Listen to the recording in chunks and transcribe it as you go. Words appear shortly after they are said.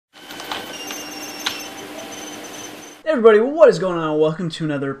Hey everybody, what is going on? Welcome to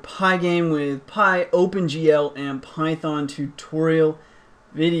another PyGame with PyOpenGL and Python tutorial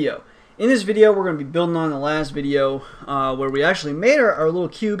video. In this video, we're going to be building on the last video where we actually made our little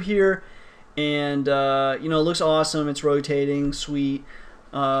cube here, and you know, it looks awesome. It's rotating, sweet.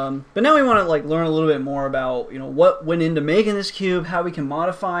 But now we want to learn a little bit more about what went into making this cube, how we can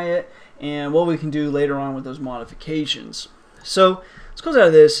modify it, and what we can do later on with those modifications. So let's close out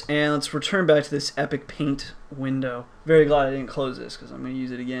of this and let's return back to this Epic Paint window. Very glad I didn't close this because I'm going to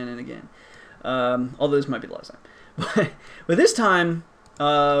use it again and again. Although this might be the last time. But this time,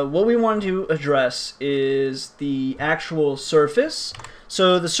 what we want to address is the actual surface.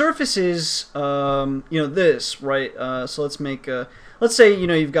 So the surface is, this, right? So let's make let's say,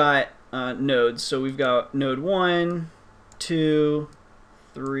 you've got nodes. So we've got node 1, 2,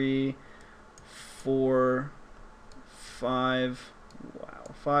 3, 4, 5,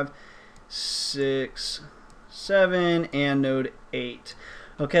 5, 6, 7, and node 8.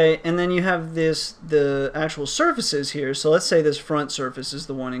 Okay, and then you have the actual surfaces here. So let's say this front surface is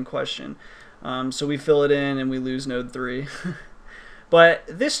the one in question. So we fill it in and we lose node 3. But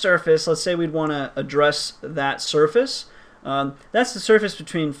this surface, let's say we'd want to address that surface. That's the surface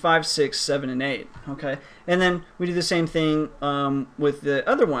between 5, 6, 7, and 8. Okay, and then we do the same thing with the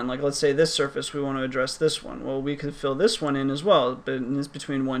other one. Like let's say this surface, we want to address this one. Well, we could fill this one in as well, but it's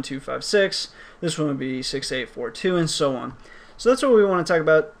between 1, 2, 5, 6. This one would be 6, 8, 4, 2, and so on. So that's what we want to talk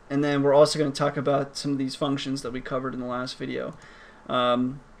about, and then we're also going to talk about some of these functions that we covered in the last video.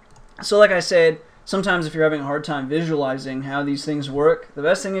 So like I said, sometimes if you're having a hard time visualizing how these things work, the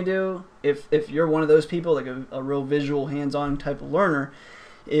best thing to do, if you're one of those people, like a real visual, hands-on type of learner,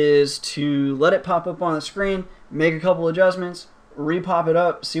 is to let it pop up on the screen, make a couple adjustments, re-pop it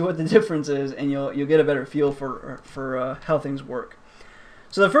up, see what the difference is, and you'll get a better feel for how things work.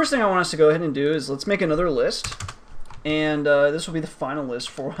 So the first thing I want us to go ahead and do is let's make another list, and this will be the final list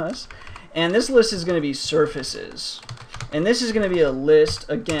for us. And this list is going to be surfaces. And this is going to be a list,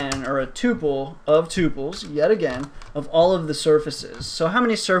 again, or a tuple of tuples, yet again, of all of the surfaces. So how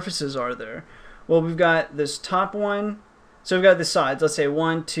many surfaces are there? Well, we've got this top one. So we've got the sides. Let's say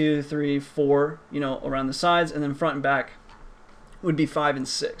 1, 2, 3, 4, around the sides. And then front and back would be 5 and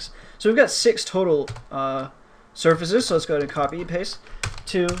 6. So we've got 6 total surfaces. So let's go ahead and copy and paste.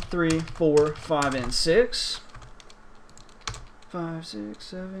 2, 3, 4, 5, and 6. 5, 6,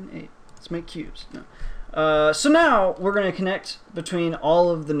 7, 8. Let's make cubes. No. So now we're going to connect between all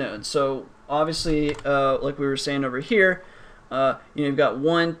of the nodes. So obviously, like we were saying over here, you've got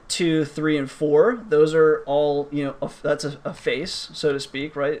 1, 2, 3, and 4. Those are all, that's a face, so to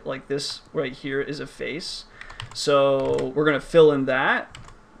speak, right? Like this right here is a face. So we're going to fill in that.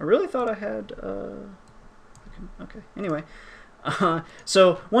 I really thought I had, okay, anyway.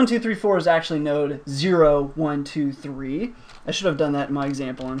 So 1, 2, 3, 4 is actually node 0, 1, 2, 3. I should have done that in my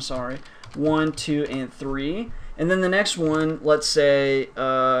example, I'm sorry. 1, 2, and 3. And then the next one, let's say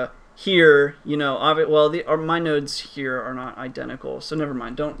here, my nodes here are not identical, so never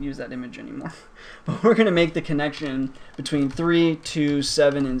mind, don't use that image anymore. But we're going to make the connection between 3, 2,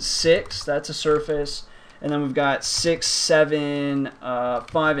 7, and 6. That's a surface. And then we've got 6, 7,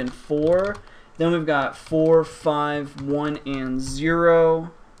 5, and 4. Then we've got 4, 5, 1, and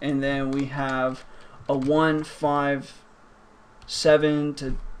 0. And then we have a 1, 5, 7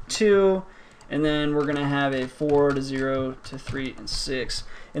 to 2, and then we're going to have a 4 to 0 to 3 and 6.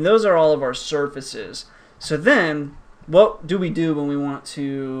 And those are all of our surfaces. So then, what do we do when we want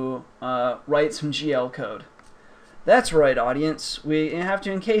to write some GL code? That's right, audience. We have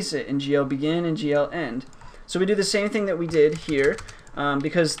to encase it in GL begin and GL end. So we do the same thing that we did here,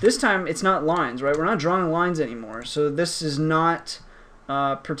 because this time it's not lines, right? We're not drawing lines anymore. So this is not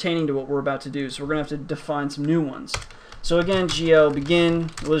pertaining to what we're about to do. So we're going to have to define some new ones. So again, GL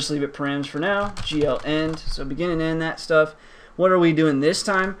begin, we'll just leave it params for now. GL end, so begin and end that stuff. What are we doing this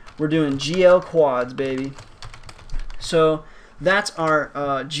time? We're doing GL quads, baby. So that's our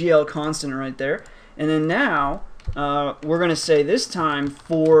GL constant right there. And then now, we're going to say this time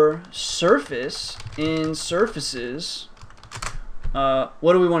for surface in surfaces,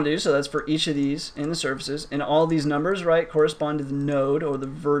 what do we want to do? So that's for each of these in the surfaces. And all these numbers, right, correspond to the node or the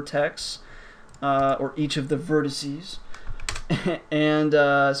vertex, or each of the vertices. And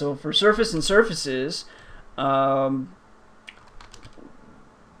so for surface and surfaces, normally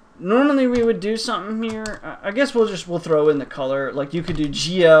we would do something here. I guess we'll throw in the color. Like you could do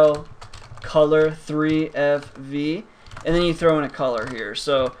GL color 3FV, and then you throw in a color here.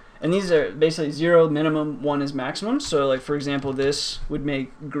 So, and these are basically 0 minimum, 1 is maximum. So like for example, this would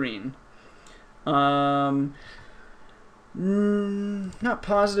make green. Not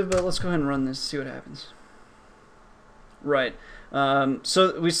positive, but let's go ahead and run this, see what happens. Right.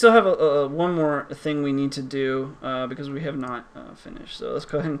 So we still have one more thing we need to do because we have not finished. So let's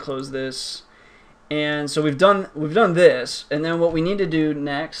go ahead and close this. And so we've done this, and then what we need to do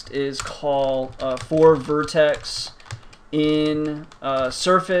next is call for vertex in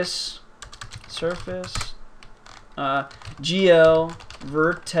surface GL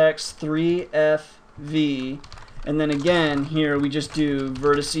vertex 3FV, and then again here we just do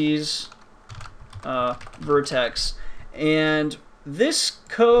vertices vertex, and this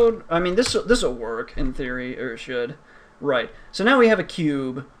code, I mean this will work in theory, or it should. Right. So now we have a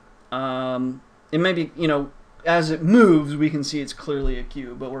cube. It may be, you know, as it moves, we can see it's clearly a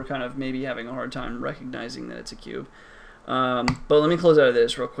cube, but we're kind of maybe having a hard time recognizing that it's a cube. But let me close out of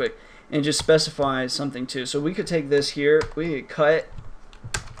this real quick and just specify something too. So we could take this here, we could cut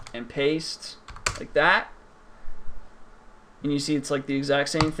and paste like that, and you see it's like the exact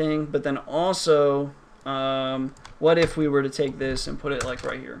same thing. But then also, what if we were to take this and put it like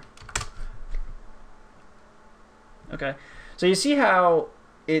right here? Okay, so you see how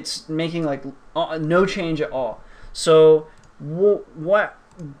it's making like no change at all. So where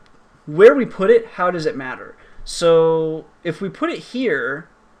we put it, how does it matter? So if we put it here,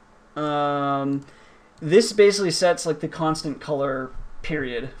 this basically sets like the constant color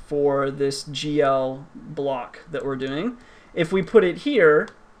period for this GL block that we're doing. If we put it here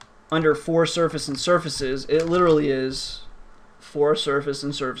under for surface and surfaces, it literally is for surface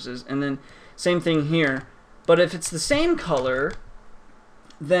and surfaces, and then same thing here. But if it's the same color,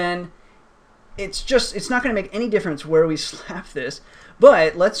 then it's not going to make any difference where we slap this.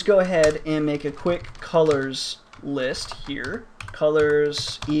 But let's go ahead and make a quick colors list here.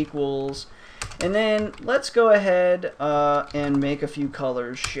 Colors equals, and then let's go ahead and make a few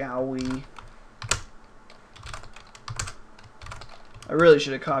colors, shall we? I really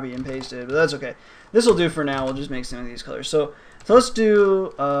should have copied and pasted, but that's okay. This will do for now. We'll just make some of these colors. So let's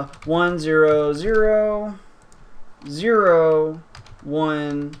do 1 0 0 0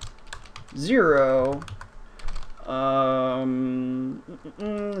 1 0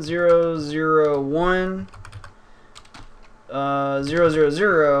 0 0 1 0 0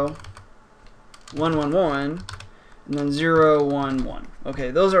 0 1 1 1, and then 0 1 1.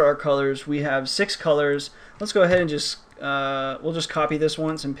 Okay, those are our colors. We have 6 colors. Let's go ahead and just we'll just copy this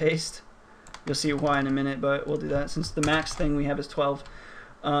once and paste. You'll see why in a minute, but we'll do that since the max thing we have is 12.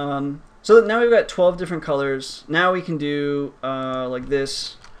 So now we've got 12 different colors. Now we can do like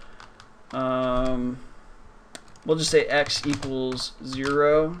this. We'll just say x equals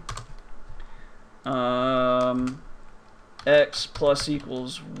 0. X plus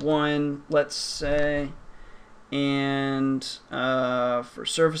equals 1, let's say. And for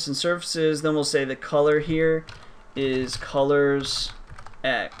surface and surfaces, then we'll say the color here is colors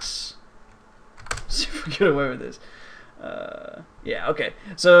x. See if we get away with this. Yeah, okay.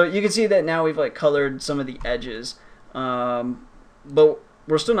 So you can see that now we've like colored some of the edges, but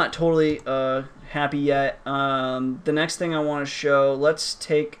we're still not totally happy yet. The next thing I want to show, let's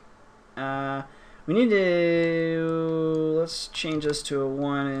take, let's change this to a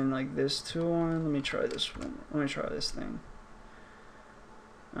 1 and like this to a 1. Let me try this one. Let me try this thing.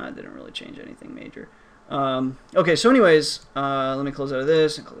 It didn't really change anything major. Okay, so anyways, let me close out of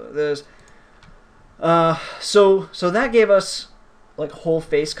this and close out of this. So that gave us like whole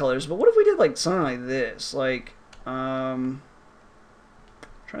face colors, but what if we did like something like this? Like, trying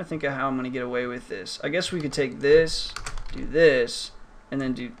to think of how I'm gonna get away with this. I guess we could take this, do this, and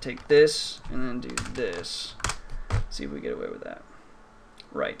then take this, and then do this. See if we get away with that.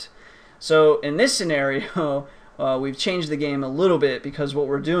 Right. So in this scenario, we've changed the game a little bit, because what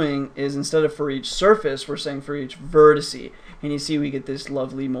we're doing is instead of for each surface, we're saying for each vertice, and you see we get this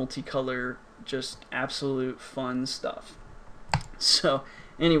lovely multicolor, just absolute fun stuff. So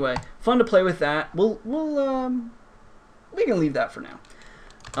anyway, fun to play with that. We can leave that for now.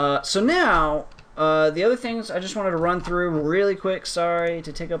 So now the other things I just wanted to run through really quick. Sorry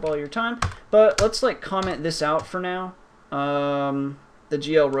to take up all your time, but let's like comment this out for now. The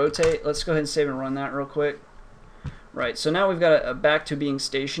GL rotate. Let's go ahead and save and run that real quick. Right. So now we've got a back to being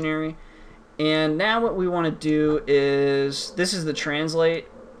stationary, and now what we want to do is, this is the translate.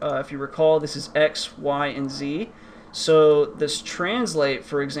 If you recall, this is X, Y, and Z. So this translate,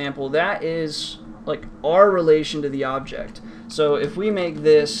 for example, that is like our relation to the object. So if we make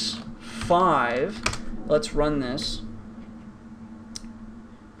this 5, let's run this.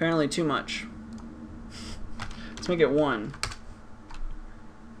 Apparently too much. Let's make it 1.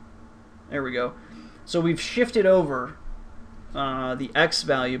 There we go. So we've shifted over the X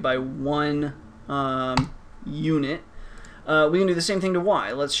value by 1 unit. We can do the same thing to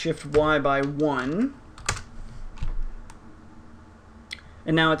Y. Let's shift Y by 1.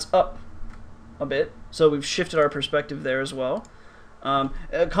 and now it's up a bit. So we've shifted our perspective there as well.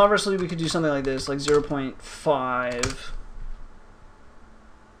 Conversely, we could do something like this, like 0.5.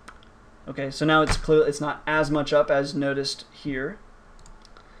 Okay, so now it's clear it's not as much up as noticed here.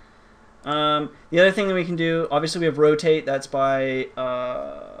 The other thing that we can do, obviously we have rotate, that's by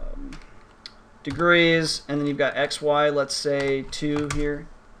degrees, and then you've got XY, let's say 2 here.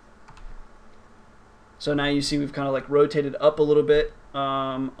 So now you see we've kind of like rotated up a little bit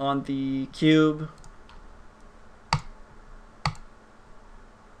on the cube.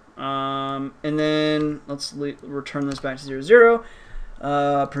 And then let's return this back to 0, 0.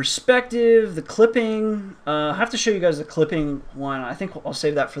 Perspective, the clipping. I have to show you guys the clipping one. I think I'll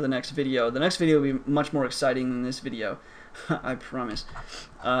save that for the next video. The next video will be much more exciting than this video. I promise.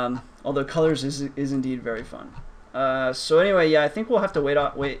 Although colors is indeed very fun. So anyway, yeah, I think we'll have to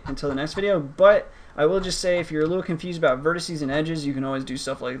wait until the next video. But I will just say, if you're a little confused about vertices and edges, you can always do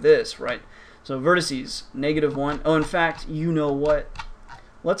stuff like this, right? So vertices, -1. Oh, in fact, you know what?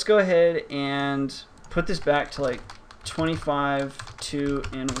 Let's go ahead and put this back to like 25, 2,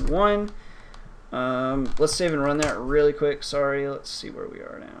 and 1. Let's save and run that really quick. Sorry, let's see where we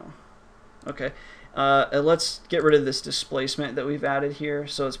are now. Okay, and let's get rid of this displacement that we've added here.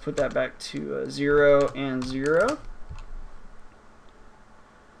 So let's put that back to 0 and 0.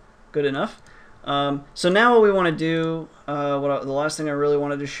 Good enough. So now what we want to do, the last thing I really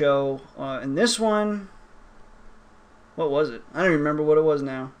wanted to show in this one, what was it? I don't even remember what it was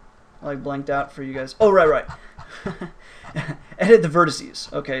now. I like blanked out for you guys. Oh, right. Edit the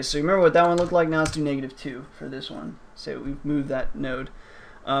vertices. Okay, so you remember what that one looked like? Now let's do -2 for this one. So we've moved that node.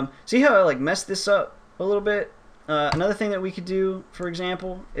 See how I like messed this up a little bit? Another thing that we could do, for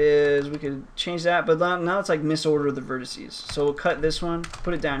example, is we could change that, but now it's like misorder the vertices. So we'll cut this one,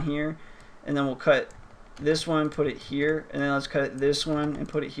 put it down here, and then we'll cut this one, put it here, and then let's cut this one and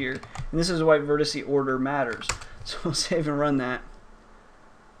put it here. And this is why vertice order matters. So we'll save and run that.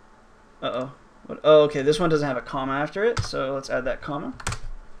 Uh-oh. Oh, okay, this one doesn't have a comma after it, so let's add that comma.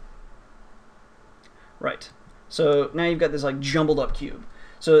 Right. So now you've got this like jumbled up cube.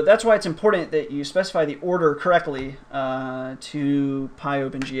 So that's why it's important that you specify the order correctly to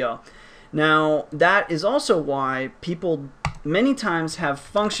PyOpenGL. Now, that is also why people many times have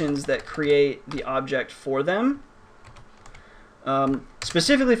functions that create the object for them.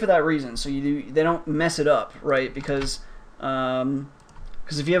 Specifically for that reason, so they don't mess it up, right? Because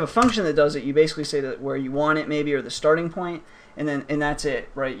if you have a function that does it, you basically say that where you want it maybe, or the starting point, and that's it,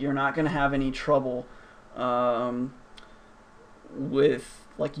 right? You're not going to have any trouble with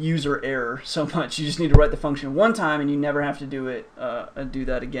like user error so much. You just need to write the function one time, and you never have to do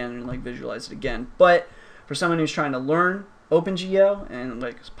that again and like visualize it again. But for someone who's trying to learn OpenGL and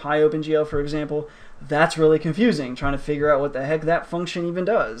like PyOpenGL, for example, that's really confusing, trying to figure out what the heck that function even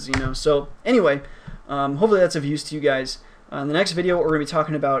does, you know. So anyway, hopefully that's of use to you guys. In the next video, what we're going to be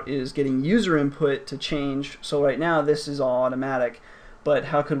talking about is getting user input to change. So right now this is all automatic, but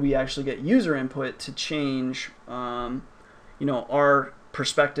how could we actually get user input to change you know, our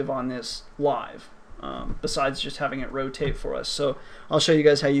perspective on this live, besides just having it rotate for us. So I'll show you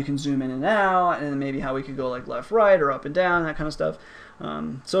guys how you can zoom in and out, and then maybe how we could go like left, right, or up and down, that kind of stuff.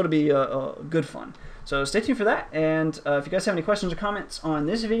 So it'll be good fun. So stay tuned for that, and if you guys have any questions or comments on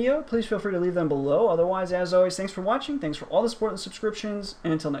this video, please feel free to leave them below. Otherwise, as always, thanks for watching, thanks for all the support and subscriptions,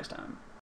 and until next time.